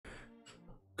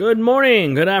Good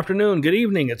morning, good afternoon, good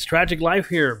evening. It's Tragic Life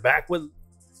here, back with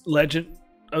Legend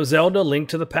of Zelda: Link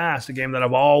to the Past, a game that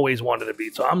I've always wanted to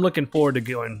beat. So I'm looking forward to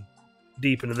going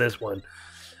deep into this one.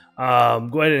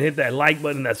 Go ahead and hit that like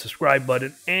button, that subscribe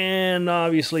button, and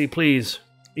obviously, please,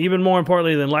 even more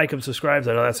importantly than like and subscribes,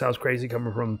 I know that sounds crazy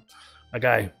coming from a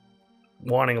guy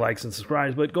wanting likes and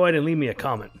subscribes, but go ahead and leave me a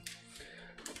comment.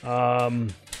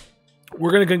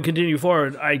 We're going to continue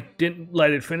forward. I didn't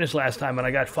let it finish last time, and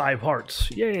I got 5 hearts.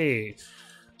 Yay!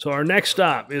 So our next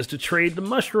stop is to trade the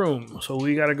mushroom. So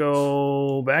we got to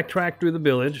go backtrack through the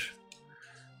village.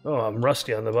 Oh, I'm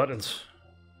rusty on the buttons.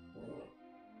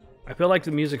 I feel like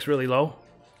the music's really low,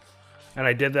 and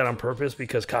I did that on purpose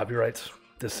because copyrights.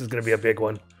 This is going to be a big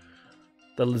one.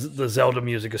 The Zelda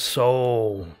music is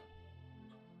so,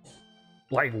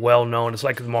 like, well known. It's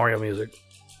like the Mario music.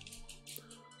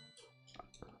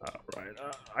 Alright,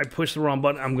 I pushed the wrong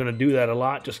button. I'm going to do that a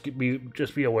lot. Just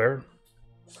be aware.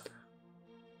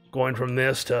 Going from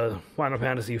this to Final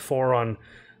Fantasy 4 on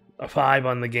 5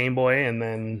 on the Game Boy, and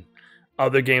then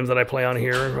other games that I play on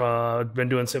here. I've been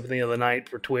doing Symphony of the Night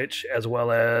for Twitch, as well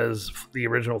as the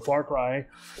original Far Cry.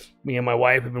 Me and my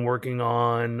wife have been working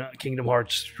on Kingdom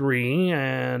Hearts 3,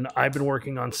 and I've been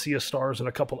working on Sea of Stars and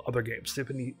a couple other games.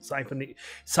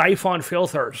 Siphon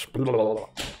Filters.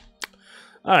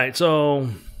 Alright, so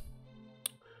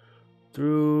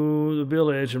through the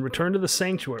village and return to the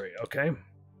sanctuary, okay?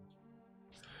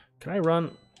 Can I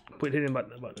run? Quit hitting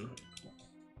the button.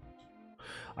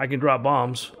 I can drop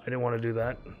bombs. I didn't want to do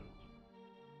that.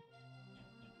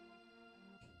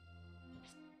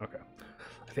 Okay.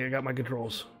 I think I got my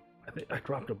controls. I think I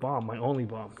dropped a bomb, my only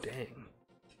bomb. Dang.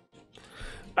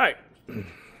 Alright. So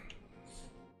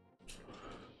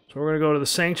we're going to go to the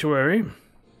sanctuary.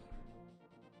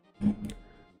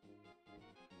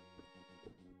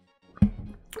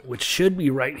 Which should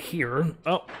be right here.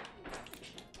 Oh,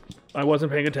 I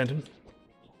wasn't paying attention.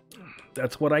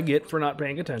 That's what I get for not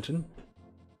paying attention.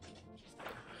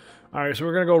 Alright, so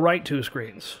we're going to go right 2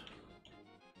 screens.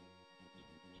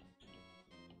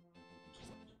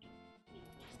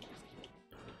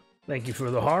 Thank you for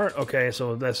the heart. Okay,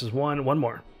 so this is one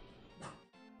more.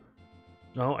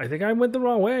 No, I think I went the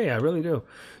wrong way. I really do.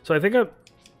 So I think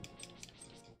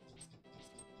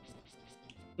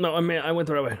No, I mean, I went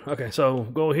the right way. Okay, so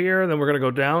go here, then we're going to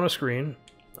go down a screen,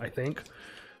 I think.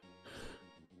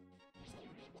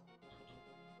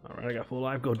 Alright, I got full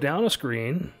life. Go down a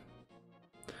screen.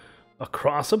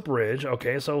 Across a bridge.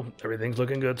 Okay, so everything's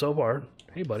looking good so far.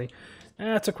 Hey, buddy.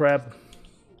 That's a crab.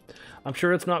 I'm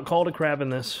sure it's not called a crab in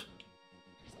this.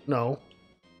 No.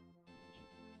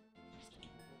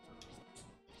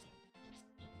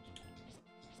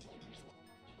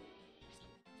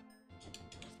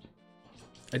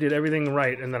 I did everything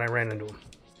right, and then I ran into him.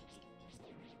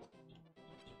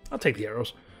 I'll take the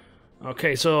arrows.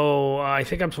 Okay, so I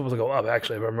think I'm supposed to go up,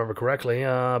 actually, if I remember correctly.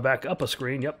 Back up a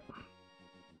screen, yep.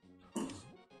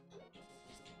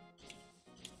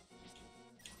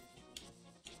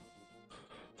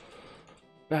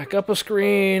 Back up a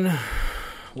screen.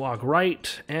 Walk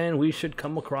right, and we should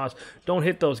come across. Don't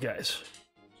hit those guys.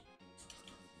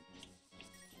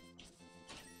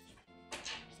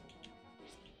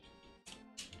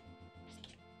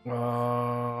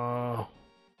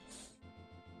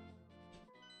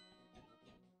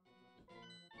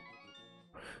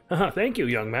 Thank you,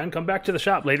 young man. Come back to the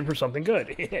shop later for something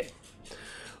good.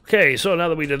 Okay, so now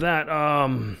that we did that,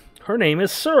 her name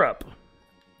is Syrup.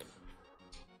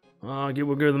 We'll give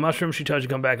her the mushroom. She tells you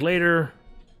to come back later.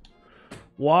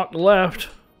 Walk left.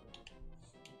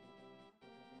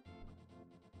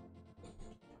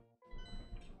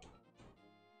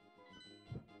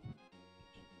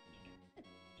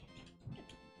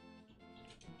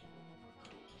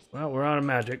 Well, we're out of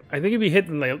magic. I think if you hit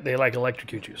them, they like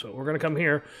electrocute you. So we're going to come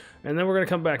here, and then we're going to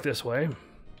come back this way.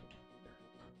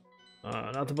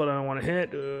 Not the button I want to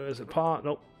hit. Is it paw?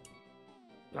 Nope.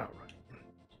 All right.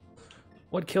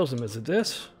 What kills him? Is it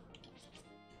this?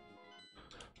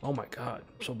 Oh my god.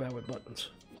 I'm so bad with buttons.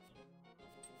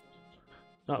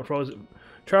 Not frozen.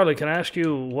 Charlie, can I ask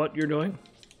you what you're doing?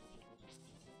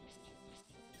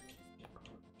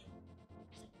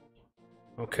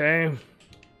 Okay.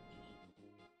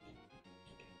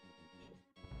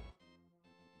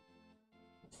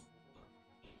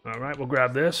 Alright, we'll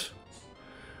grab this.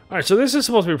 Alright, so this is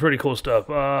supposed to be pretty cool stuff.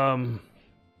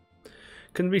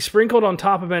 Can be sprinkled on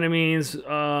top of enemies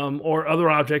or other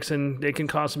objects, and they can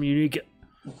cause some unique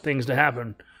things to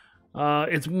happen.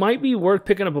 It might be worth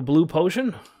picking up a blue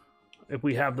potion. If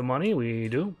we have the money, we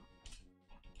do.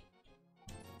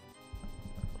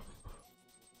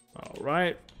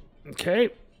 Alright.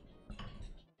 Okay.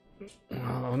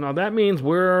 Now that means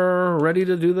we're ready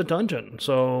to do the dungeon,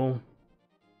 so...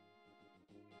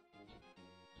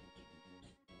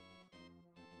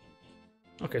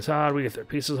 Okay, so how do we get there?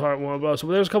 Pieces of heart, well, so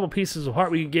there's a couple pieces of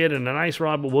heart we can get and an ice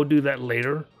rod, but we'll do that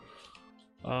later.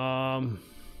 Okay,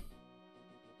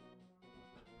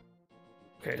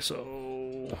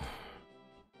 so...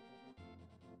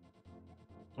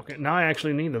 Okay, now I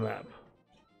actually need the map.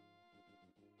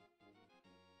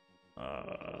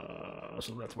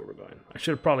 So that's where we're going. I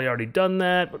should have probably already done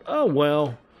that, but oh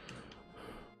well.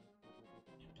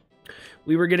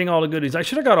 We were getting all the goodies. I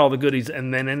should have got all the goodies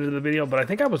and then ended the video, but I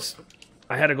think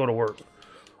I had to go to work.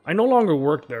 I no longer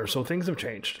work there, so things have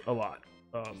changed a lot.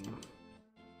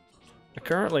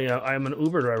 Currently, I'm an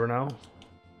Uber driver now.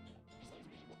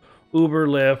 Uber,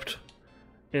 Lyft,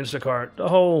 Instacart, the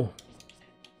whole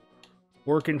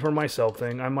working for myself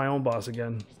thing. I'm my own boss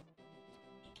again.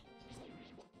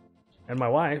 And my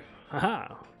wife,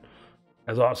 haha,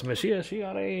 as awesome as she is, she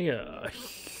got a,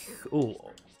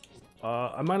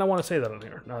 I might not want to say that on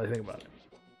here, now that I think about it.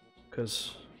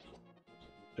 Because,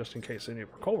 just in case any of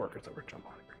her coworkers ever jump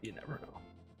on her, you never know.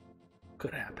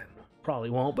 Could happen. Probably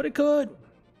won't, but it could.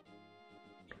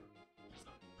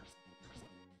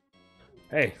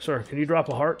 Hey, sir, can you drop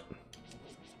a heart?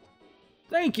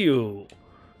 Thank you!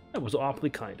 That was awfully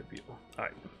kind of you.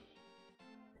 Alright.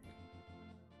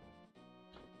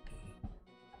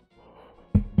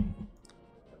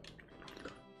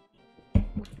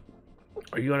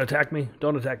 Are you gonna attack me?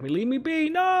 Don't attack me. Leave me be!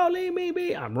 No, leave me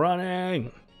be! I'm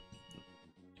running!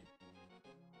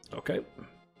 Okay.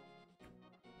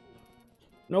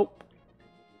 Nope.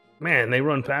 Man, they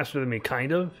run faster than me,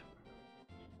 kind of.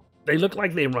 They look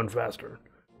like they run faster.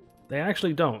 They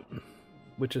actually don't,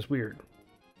 which is weird.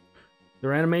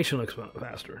 Their animation looks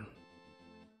faster.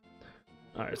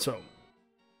 Alright, so.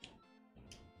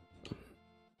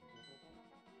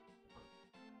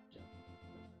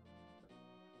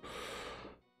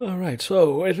 Alright,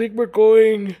 so I think we're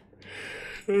going...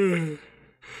 Alright.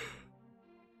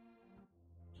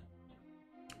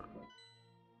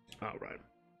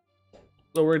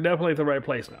 So we're definitely at the right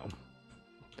place now.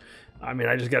 I mean,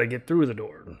 I just gotta get through the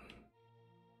door.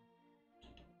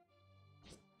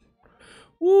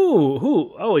 Ooh,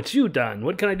 who? Oh, it's you, Don.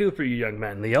 What can I do for you, young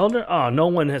man? The Elder? Oh, no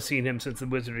one has seen him since the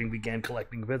wizarding began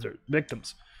collecting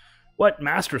victims. What?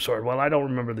 Master Sword? Well, I don't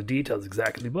remember the details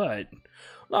exactly, but...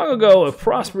 Long ago, a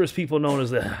prosperous people known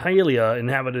as the Hylia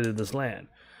inhabited this land.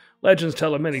 Legends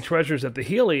tell of many treasures that the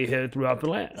Hylia hid throughout the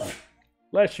land.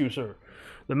 Bless you, sir.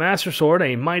 The Master Sword,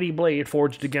 a mighty blade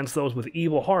forged against those with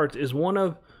evil hearts, is one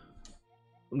of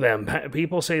them.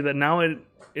 People say that now it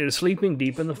is sleeping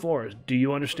deep in the forest. Do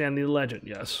you understand the legend?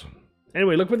 Yes.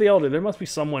 Anyway, look for the Elder. There must be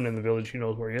someone in the village who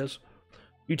knows where he is.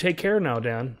 You take care now,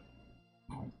 Dan.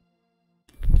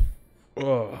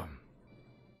 Ugh.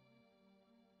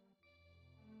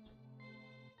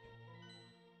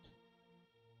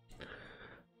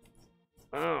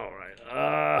 Alright,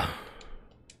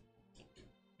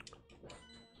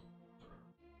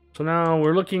 so now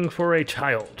we're looking for a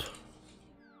child.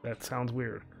 That sounds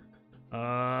weird.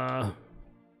 Ugh.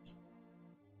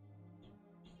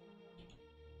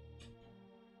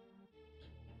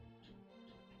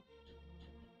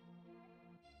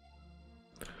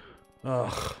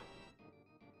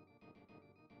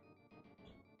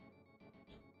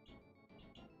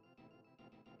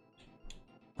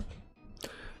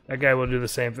 That guy will do the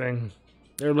same thing.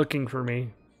 They're looking for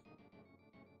me.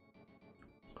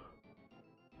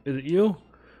 Is it you?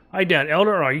 Hi, Dan.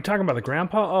 Elder, are you talking about the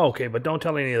grandpa? Oh, okay, but don't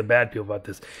tell any of the bad people about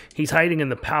this. He's hiding in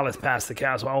the palace past the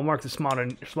castle. I will mark the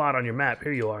spot on your map.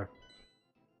 Here you are.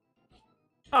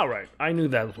 All right. I knew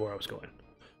that was where I was going.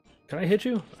 Can I hit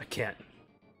you? I can't.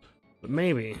 But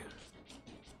maybe.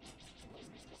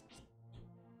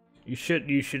 You should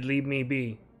leave me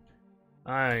be.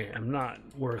 I am not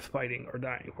worth fighting or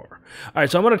dying for.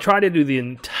 Alright, so I'm going to try to do the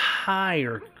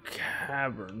entire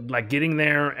cavern. Like, getting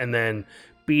there and then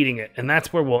beating it. And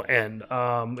that's where we'll end.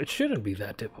 It shouldn't be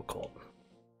that difficult.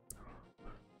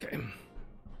 Okay.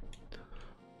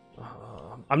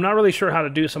 I'm not really sure how to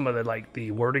do some of the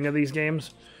wording of these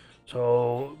games.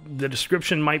 So, the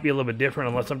description might be a little bit different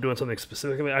unless I'm doing something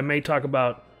specifically. I may talk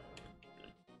about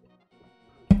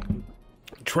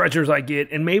treasures I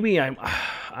get, and maybe I'm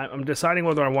deciding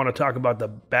whether I want to talk about the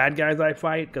bad guys I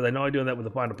fight, because I know I do that with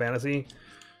the Final Fantasy,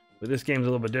 but this game's a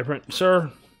little bit different.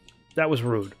 Sir, that was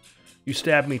rude. You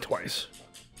stabbed me twice.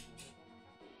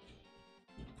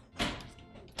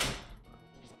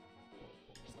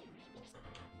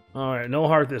 Alright, no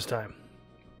heart this time.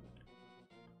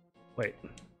 Wait.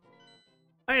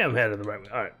 I am headed the right way.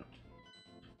 Alright.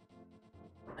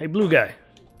 Hey, blue guy.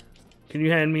 Can you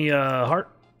hand me a heart?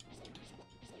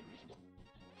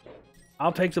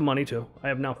 I'll take the money too. I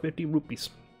have now 50 rupees.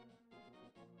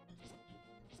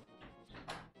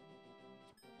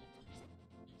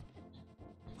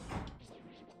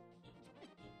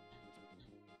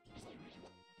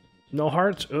 No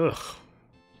hearts? Ugh.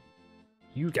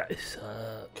 You guys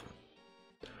suck.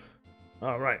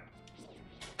 Alright.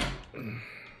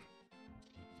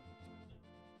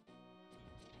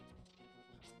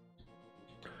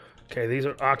 Okay, these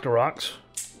are Octoroks.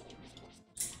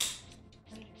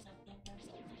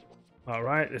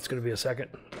 Alright, it's going to be a second.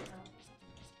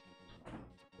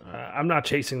 I'm not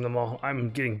chasing them all. I'm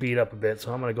getting beat up a bit,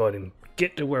 so I'm going to go ahead and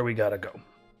get to where we got to go.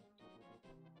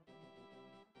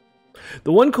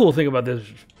 The one cool thing about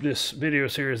this video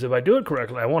series, if I do it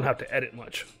correctly, I won't have to edit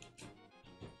much.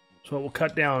 So it will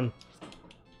cut down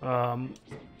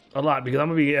a lot, because I'm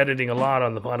going to be editing a lot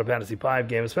on the Final Fantasy V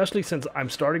game, especially since I'm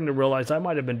starting to realize I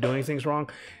might have been doing things wrong,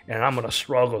 and I'm going to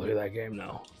struggle through that game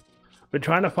now. I've been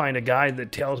trying to find a guide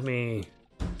that tells me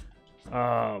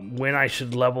when I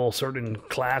should level certain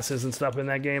classes and stuff in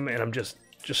that game, and I'm just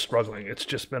struggling. It's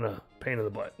just been a pain in the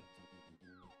butt.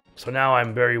 So now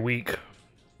I'm very weak.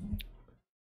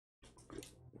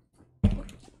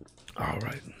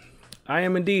 Alright. I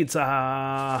am indeed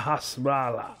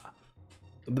Sahasrahla,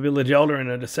 the village elder and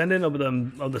a descendant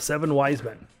of the 7 wise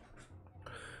men.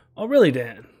 Oh really,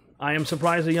 Dan? I am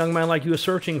surprised a young man like you is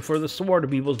searching for the sword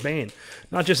of evil's bane.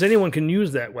 Not just anyone can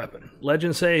use that weapon.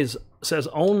 Legend says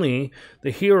only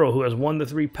the hero who has won the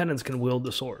 3 pendants can wield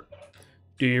the sword.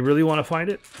 Do you really want to find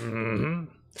it? Mm-hmm.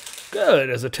 Good.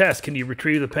 As a test, can you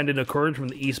retrieve the Pendant of Courage from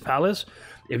the East Palace?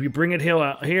 If you bring it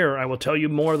here, I will tell you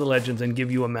more of the legends and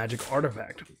give you a magic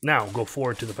artifact. Now, go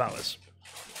forward to the palace.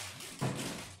 I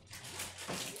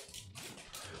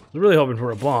was really hoping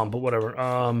for a bomb, but whatever.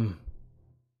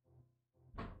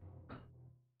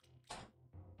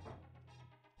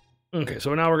 Okay,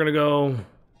 so now we're gonna go.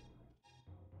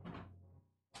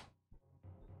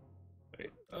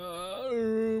 Wait.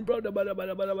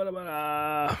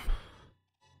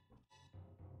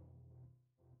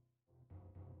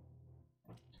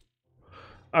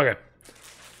 Okay.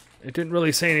 It didn't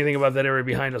really say anything about that area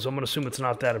behind us, so I'm gonna assume it's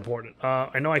not that important.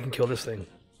 I know I can kill this thing.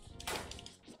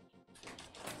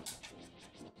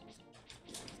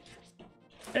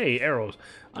 Hey, arrows.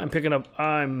 I'm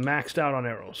maxed out on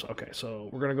arrows. Okay, so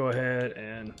we're gonna go ahead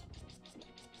and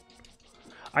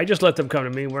I just let them come to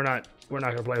me. We're not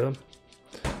gonna play with them.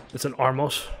 It's an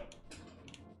Armos.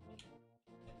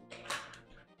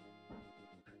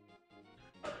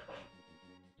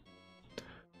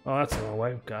 Oh, that's the wrong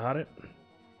way. Got it.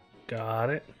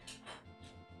 Got it.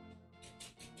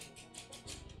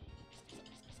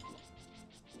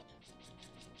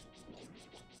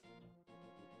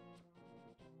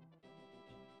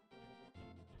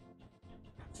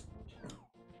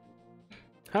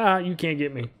 Ha, you can't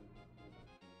get me.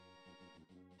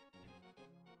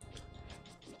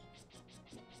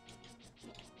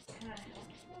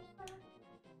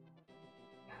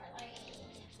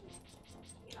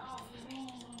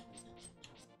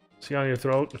 See on your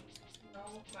throat?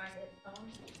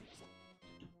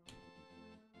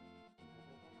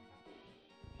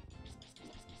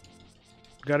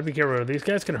 Gotta be careful. These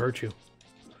guys can hurt you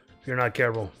if you're not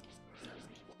careful.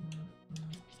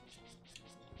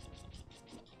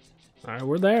 Alright,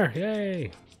 we're there.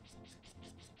 Yay!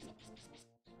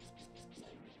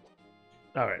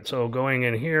 Alright, so going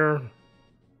in here.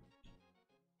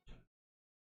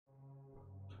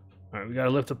 Alright, we gotta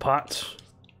lift the pots.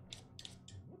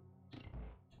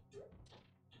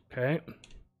 Okay.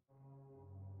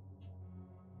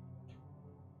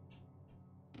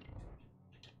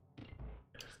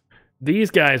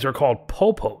 These guys are called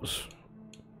popos.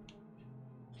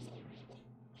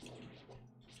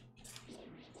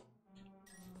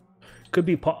 Could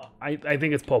be I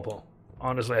think it's popo.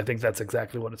 Honestly, I think that's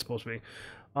exactly what it's supposed to be.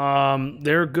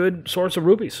 They're a good source of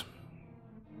rupees.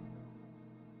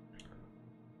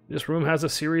 This room has a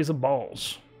series of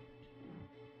balls.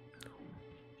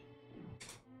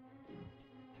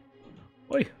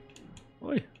 Oi!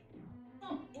 Oi!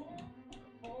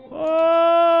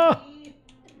 Ah!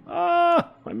 Ah!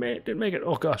 I didn't make it.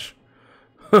 Oh gosh.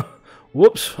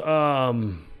 Whoops.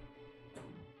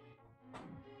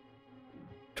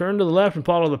 Turn to the left and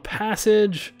follow the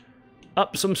passage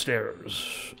up some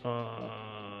stairs.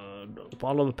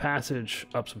 Follow the passage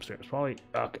up some stairs. Probably.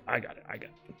 Okay, I got it.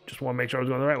 Just want to make sure I was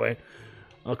going the right way.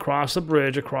 Across the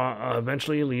bridge,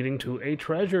 eventually leading to a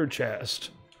treasure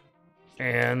chest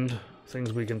and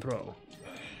things we can throw.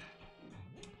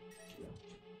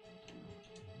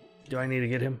 Do I need to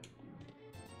get him?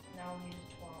 No, we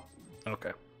just walk.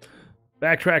 Okay.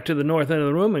 Backtrack to the north end of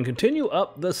the room and continue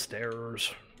up the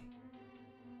stairs.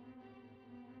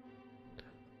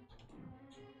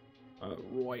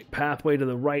 Right pathway to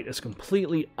the right is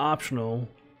completely optional.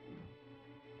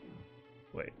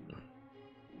 Wait.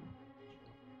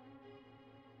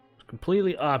 It's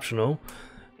completely optional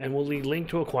and will lead link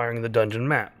to acquiring the dungeon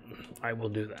map. I will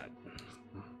do that.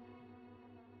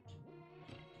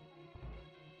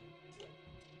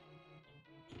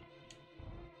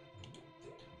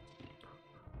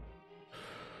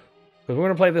 Because we're going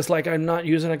to play this like I'm not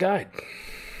using a guide.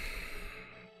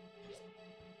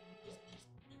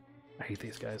 I hate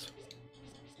these guys.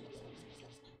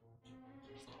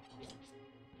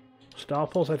 Style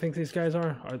pulse, I think these guys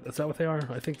are. Is that what they are?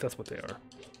 I think that's what they are.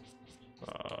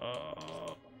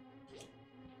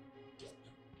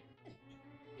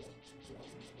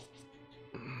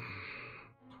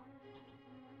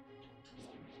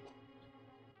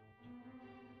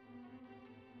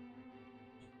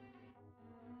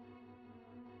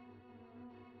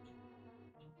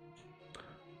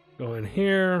 Go in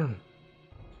here.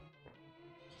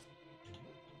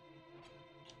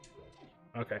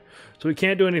 Okay, so we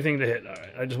can't do anything to hit. All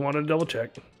right, I just wanted to double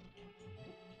check.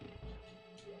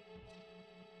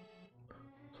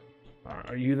 All right,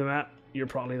 are you the map? You're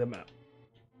probably the map.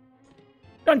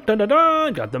 Dun dun dun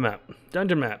dun! Got the map.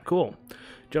 Dungeon map. Cool.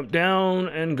 Jump down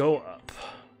and go up.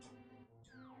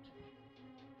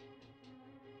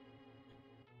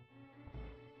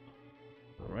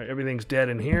 All right, everything's dead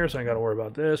in here, so I got to worry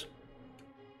about this.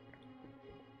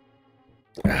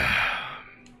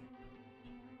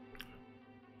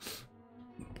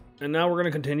 And now we're going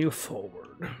to continue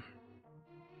forward.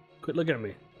 Quit looking at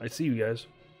me. I see you guys.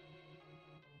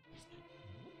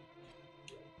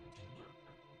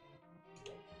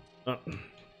 Oh.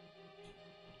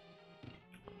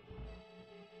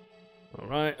 All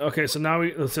right. Okay, so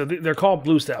now so they're called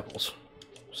blue staples.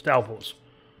 Staples.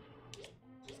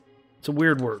 It's a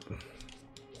weird word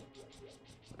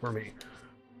for me.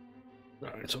 All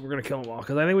right, so we're going to kill them all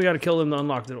because I think we got to kill them to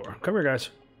unlock the door. Come here,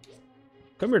 guys.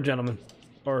 Come here, gentlemen.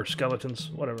 Or skeletons,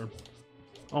 whatever.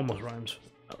 Almost rhymes.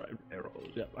 Alright,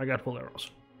 arrows. Yep, I got to pull arrows.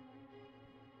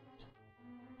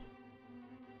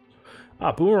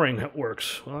 Ah, boomerang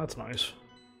works. Well, that's nice.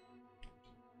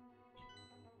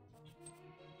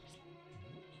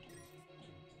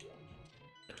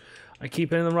 I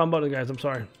keep hitting the wrong button, guys. I'm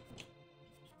sorry.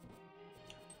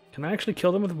 Can I actually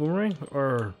kill them with a boomerang?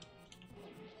 Or...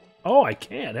 Oh, I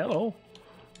can. Hello.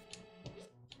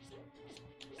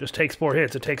 Just takes more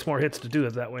hits. It takes more hits to do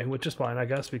it that way, which is fine, I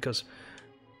guess, because...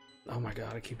 Oh my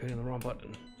god, I keep hitting the wrong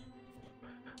button.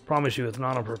 Promise you, it's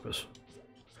not on purpose.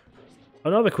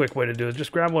 Another quick way to do it,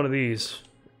 just grab one of these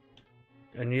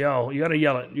and yell. You gotta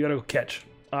yell it. You gotta go catch.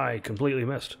 I completely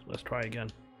missed. Let's try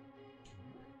again.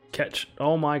 Catch.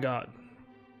 Oh my god.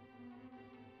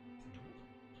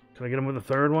 Can I get him with a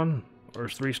third one? Or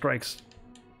is 3 strikes?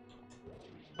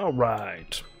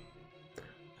 Alright.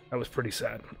 That was pretty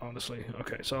sad, honestly.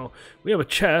 Okay, so we have a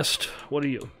chest. What are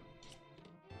you?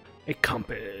 A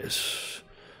compass.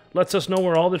 Lets us know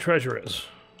where all the treasure is.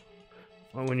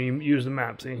 Well, when you use the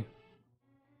map, see?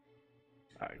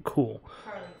 Alright, cool.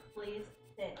 Charlie, please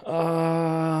sit.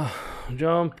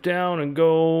 Jump down and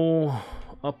go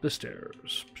up the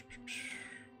stairs.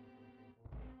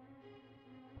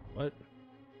 What?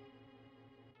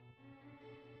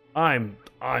 I'm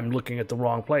looking at the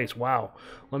wrong place. Wow.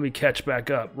 Let me catch back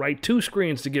up. Right 2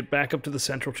 screens to get back up to the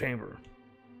central chamber.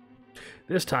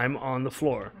 This time on the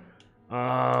floor.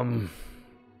 Where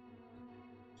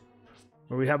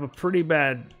we have a pretty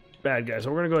bad guy. So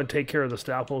we're going to go and take care of the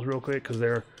staples real quick because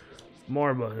they're more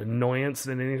of an annoyance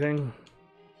than anything.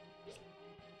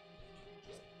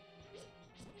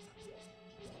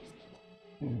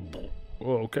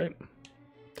 Oh, okay.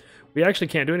 We actually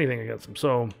can't do anything against them,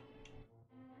 so...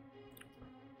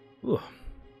 Ooh.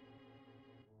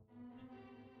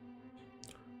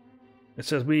 It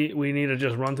says we need to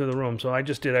just run through the room, so I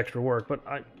just did extra work, but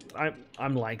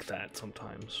I'm like that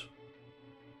sometimes.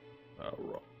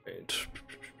 Alright.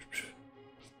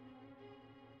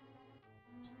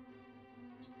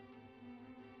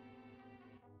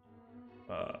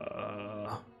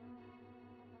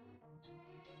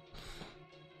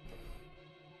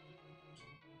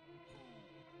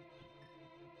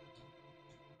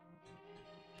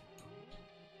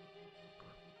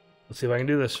 Let's see if I can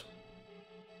do this.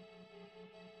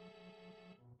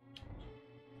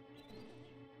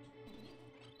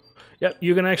 Yep,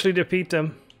 you can actually defeat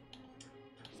them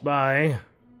by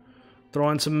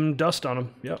throwing some dust on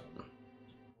them. Yep.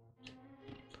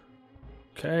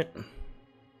 Okay.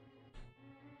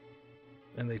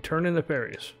 And they turn into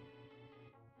fairies.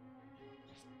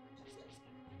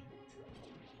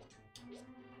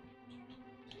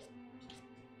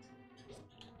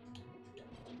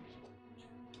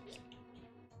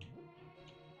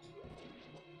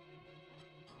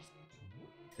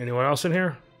 Anyone else in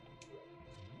here?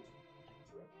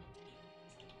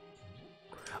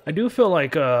 I do feel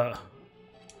like I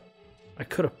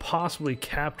could have possibly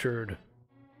captured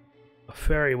a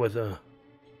fairy with a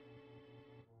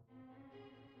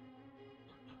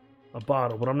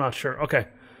bottle, but I'm not sure. Okay.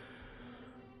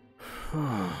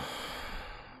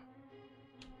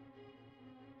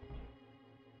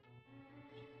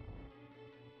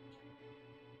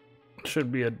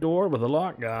 Should be a door with a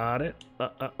lock. Got it.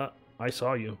 I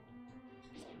saw you.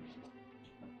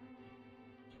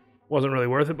 Wasn't really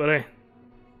worth it, but hey.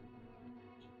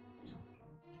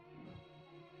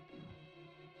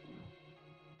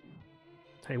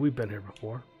 Hey, we've been here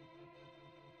before.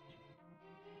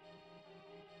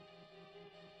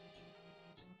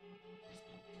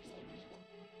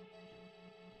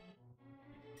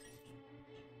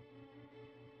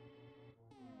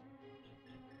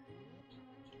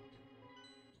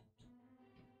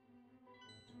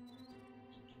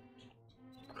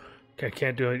 Okay,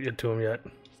 can't do it to him yet.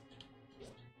 Am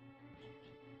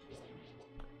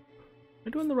I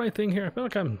doing the right thing here? I feel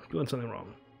like I'm doing something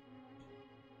wrong.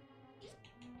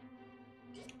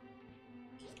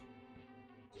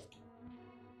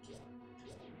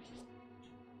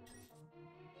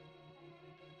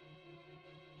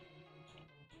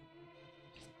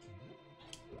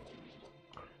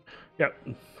 Yep,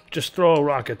 just throw a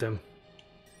rock at them.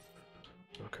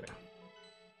 Okay.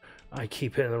 I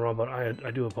keep hitting the wrong button.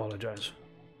 I do apologize.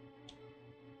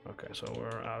 Okay, so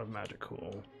we're out of magic.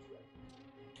 Cool.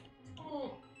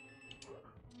 What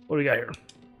do we got here?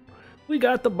 We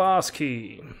got the boss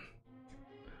key.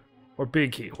 Or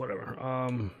big key, whatever.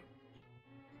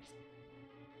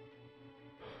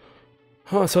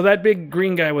 Oh, so that big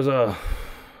green guy was a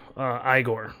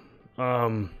Igor.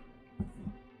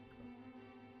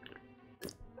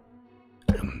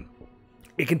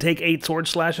 It can take 8 sword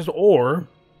slashes, or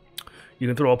you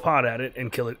can throw a pot at it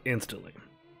and kill it instantly.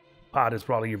 Pot is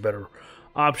probably your better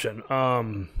option.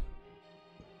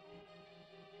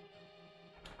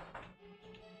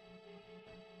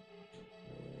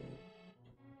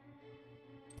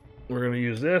 We're going to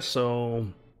use this, so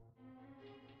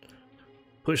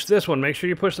push this one. Make sure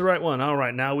you push the right one. All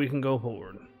right, now we can go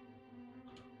forward.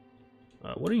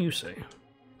 What do you say?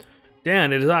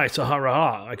 Dan, it is I,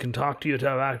 Sahasrahla. I can talk to you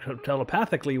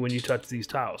telepathically when you touch these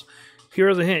tiles. Here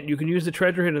is a hint. You can use the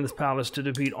treasure hidden in this palace to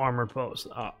defeat armored foes.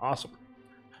 Awesome.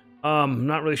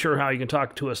 Not really sure how you can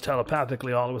talk to us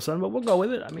telepathically all of a sudden, but we'll go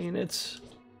with it. I mean, it's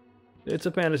a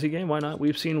fantasy game. Why not?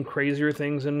 We've seen crazier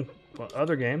things in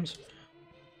other games.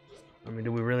 I mean,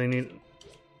 do we really need...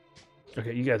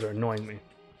 Okay, you guys are annoying me.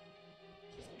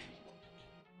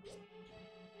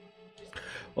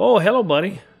 Oh, hello,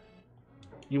 buddy.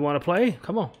 You want to play?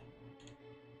 Come on.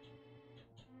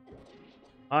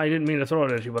 I didn't mean to throw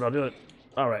it at you, but I'll do it.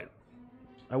 All right.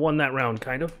 I won that round,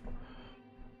 kind of.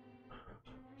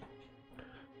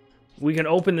 We can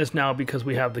open this now because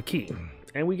we have the key.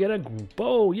 And we get a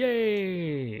bow.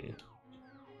 Yay!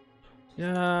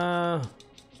 Yeah.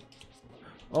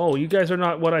 Oh, you guys are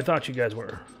not what I thought you guys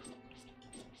were.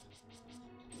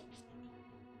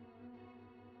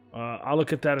 I'll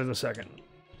look at that in a second.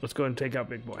 Let's go ahead and take out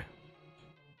Big Boy.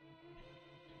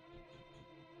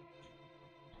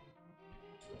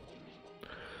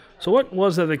 So what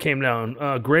was that came down?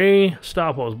 Gray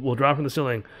stopples will drop from the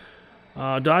ceiling.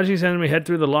 Dodge these enemy, head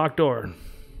through the locked door.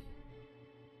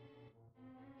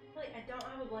 Like, I don't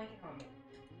have a blanket on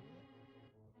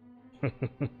me.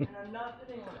 And I'm not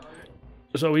putting one on me.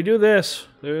 So we do this.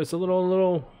 There's a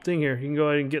little thing here. You can go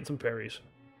ahead and get some parries.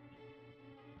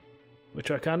 Which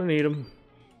I kind of need them.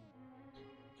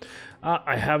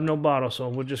 I have no bottle, so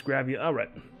we'll just grab you. All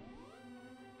right.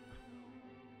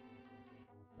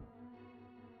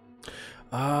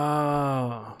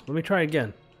 Let me try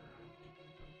again.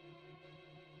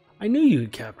 I knew you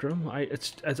could capture him.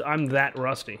 I'm that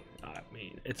rusty. I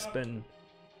mean, it's been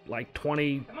like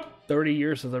 20, 30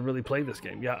 years since I really played this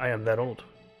game. Yeah, I am that old.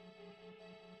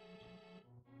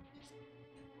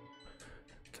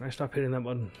 Can I stop hitting that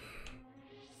button?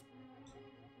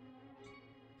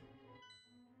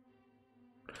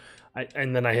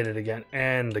 And then I hit it again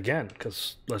and again,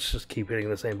 because let's just keep hitting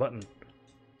the same button.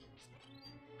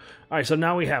 Alright, so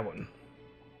now we have one.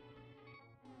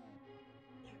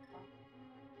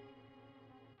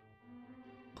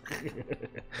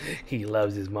 He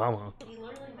loves his mama. He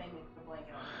literally made me put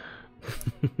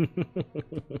a blanket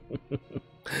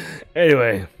on.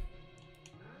 Anyway.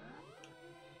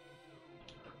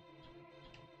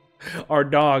 Our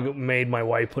dog made my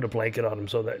wife put a blanket on him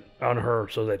so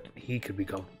that he could be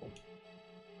comfortable.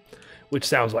 Which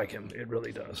sounds like him. It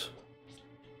really does.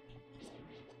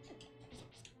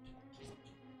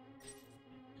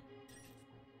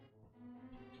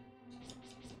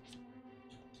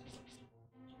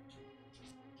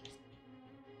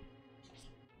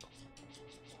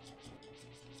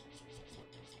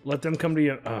 Let them come to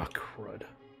you. Oh, crud.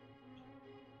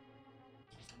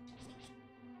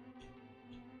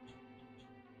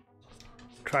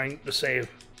 Trying to save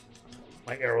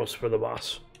my arrows for the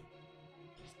boss.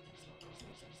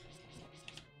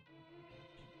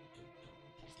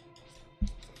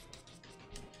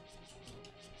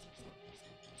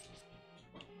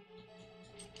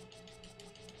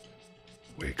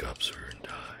 Wake up, sir, and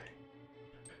die.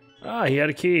 Ah, he had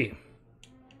a key.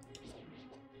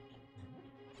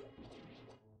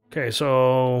 Okay,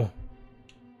 so...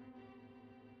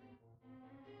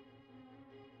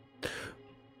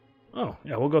 Oh,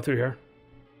 yeah, we'll go through here.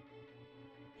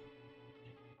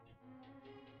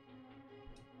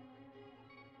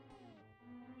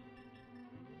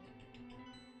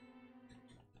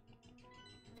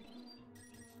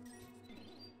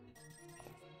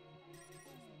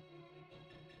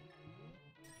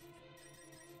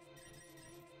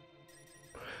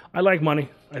 I like money.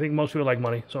 I think most people like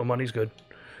money, so money's good.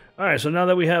 All right, so now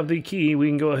that we have the key, we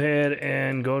can go ahead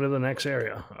and go to the next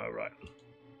area. All right.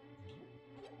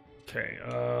 Okay,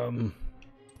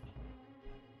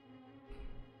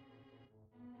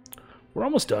 we're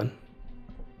almost done.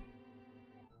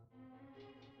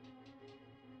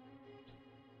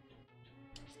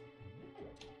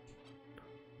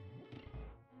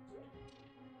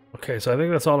 Okay, so I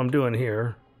think that's all I'm doing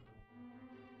here.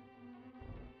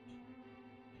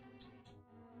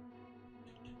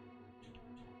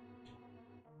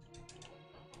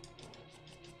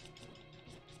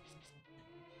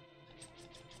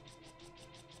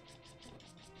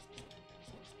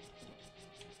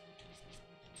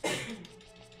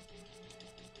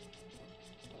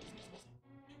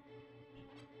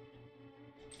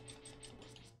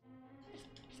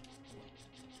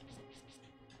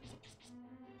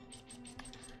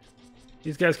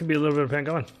 These guys can be a little bit of a pain.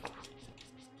 Come on.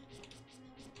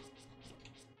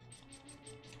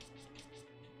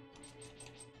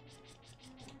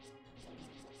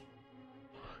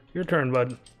 Your turn,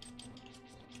 bud.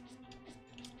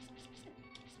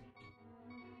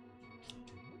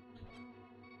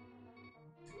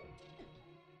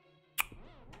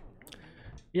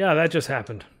 Yeah, that just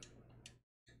happened.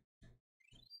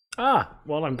 Ah,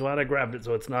 well, I'm glad I grabbed it,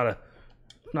 so it's not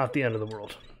the end of the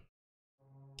world.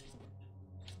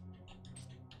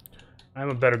 I'm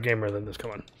a better gamer than this.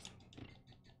 Come on.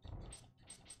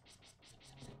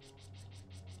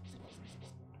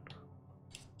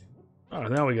 Oh,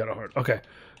 now we got a heart. Okay,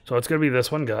 so it's gonna be this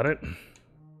one. Got it.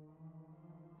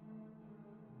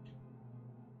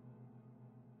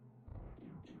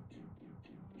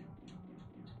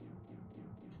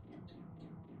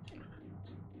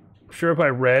 Sure, if I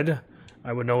read,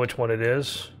 I would know which one it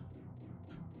is.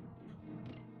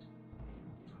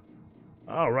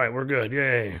 All right, we're good.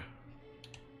 Yay.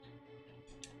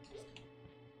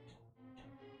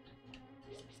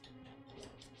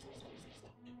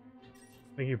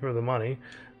 Thank you for the money.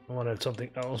 I wanted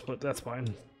something else, but that's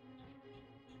fine.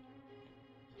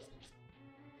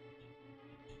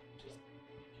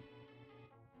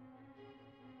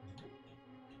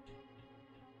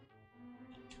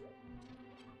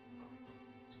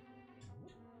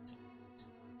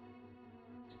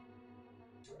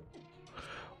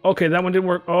 Okay, that one didn't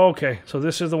work. Oh, okay, so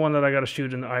this is the one that I gotta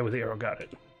shoot in the eye with the arrow. Got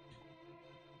it.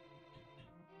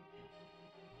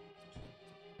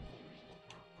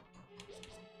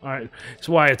 Alright, that's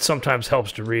why it sometimes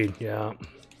helps to read, yeah.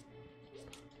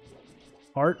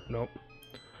 Heart? Nope.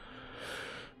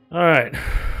 Alright.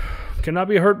 Cannot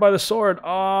be hurt by the sword.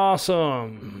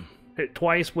 Awesome. Hit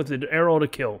twice with the arrow to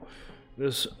kill.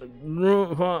 This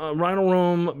room, rhino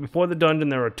room before the dungeon,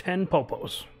 there are 10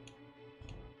 popos.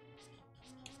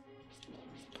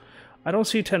 I don't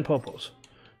see 10 popos.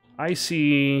 I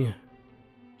see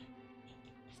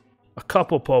a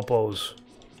couple popos.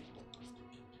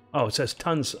 Oh, it says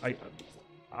tons.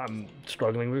 I'm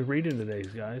struggling with reading today,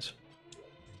 guys.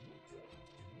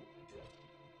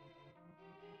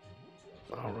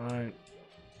 All right.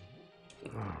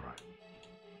 All right.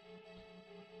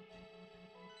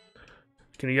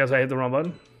 Can you guys? I hit the wrong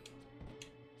button.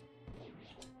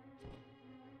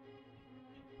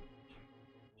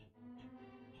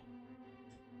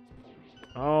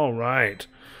 All right.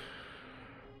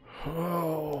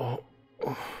 Oh.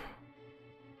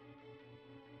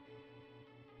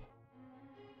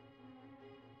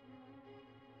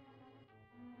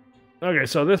 Okay,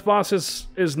 so this boss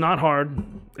is not hard.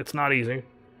 It's not easy.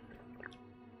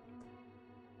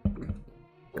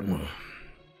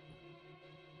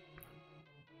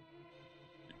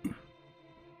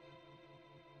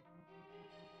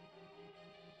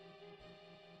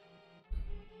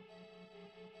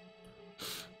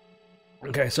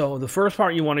 Okay, so the first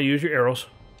part you want to use your arrows.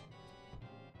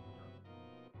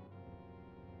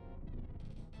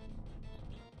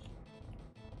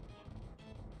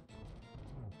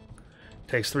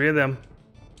 Takes 3 of them.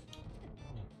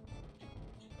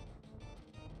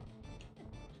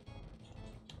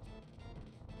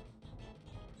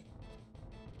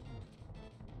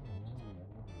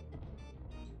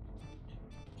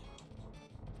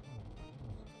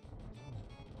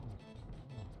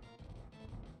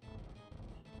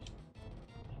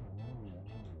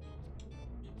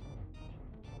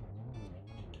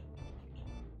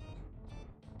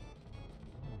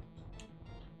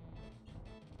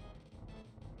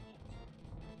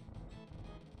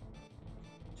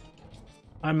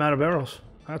 I'm out of arrows.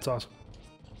 That's awesome.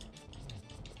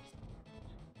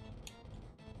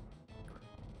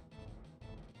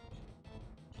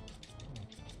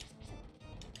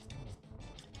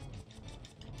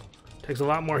 Takes a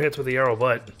lot more hits with the arrow,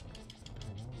 but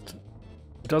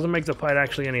it doesn't make the fight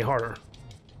actually any harder.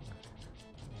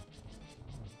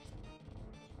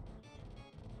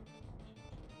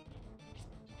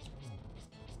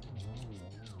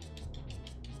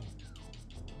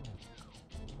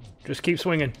 Just keep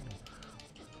swinging.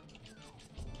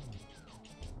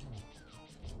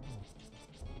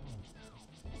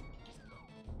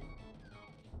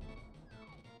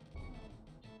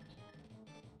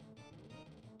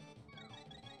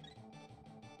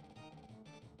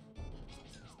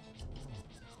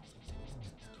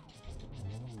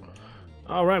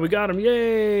 All right, we got him.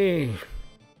 Yay!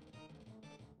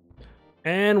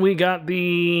 And we got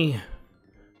the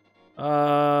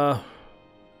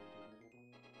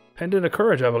Pendant of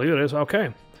Courage, I believe it is.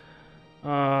 Okay.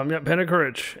 Yeah, Pendant of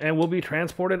Courage. And we'll be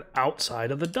transported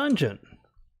outside of the dungeon.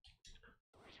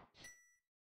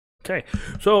 Okay.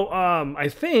 So, I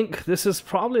think this is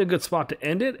probably a good spot to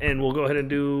end it, and we'll go ahead and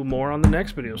do more on the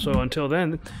next video. So, until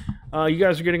then, you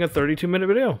guys are getting a 32-minute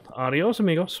video. Adios,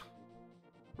 amigos.